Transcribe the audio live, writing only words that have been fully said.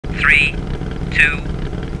3, 2,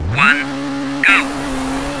 1, go.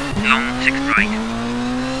 Long 6 right.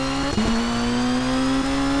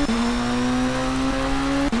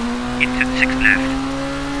 Into 6 left.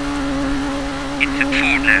 Into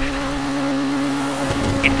 4 left.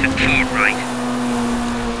 Into 4 right.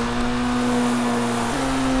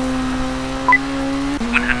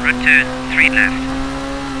 100 turn, 3 left.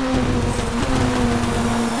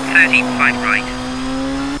 30, 5 right.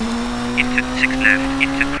 Into 6 left,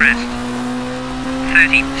 into crest.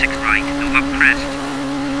 30, 6 right, over crest.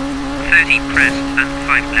 30 crest and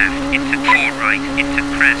 5 left, into 4 right, into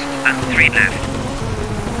crest and 3 left.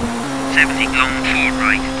 70 long 4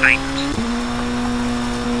 right, tightens.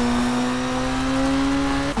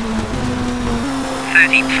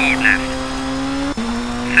 34 left.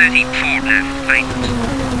 34 left, tightens.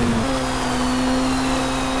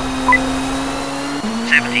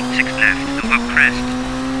 76 left, over crest.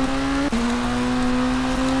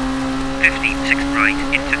 56 right,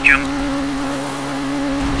 into jump.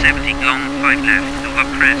 70 long 5 left, over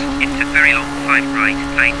crest, into very long 5 right,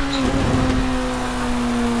 tightens.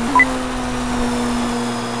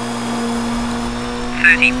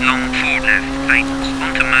 30 long 4 left, tightens,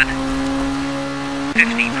 onto mud.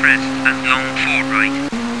 50 crest and long 4 right.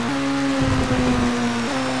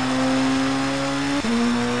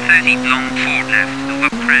 30 long 4 left, over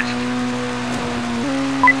crest.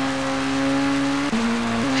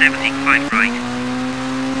 75 right.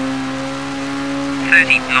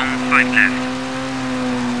 30 long 5 left.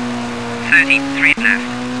 33 left.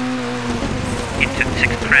 Into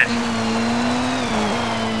 6 crest.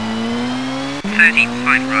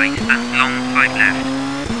 35 right and long 5 left.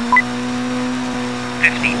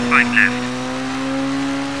 55 left.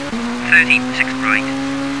 36 right.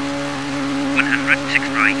 106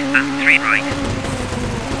 right and 3 right.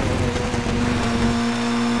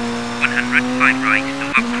 105 right,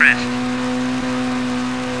 over crest.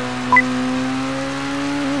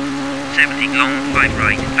 70 long 5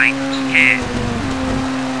 right, tightens, here.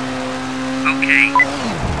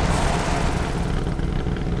 Okay.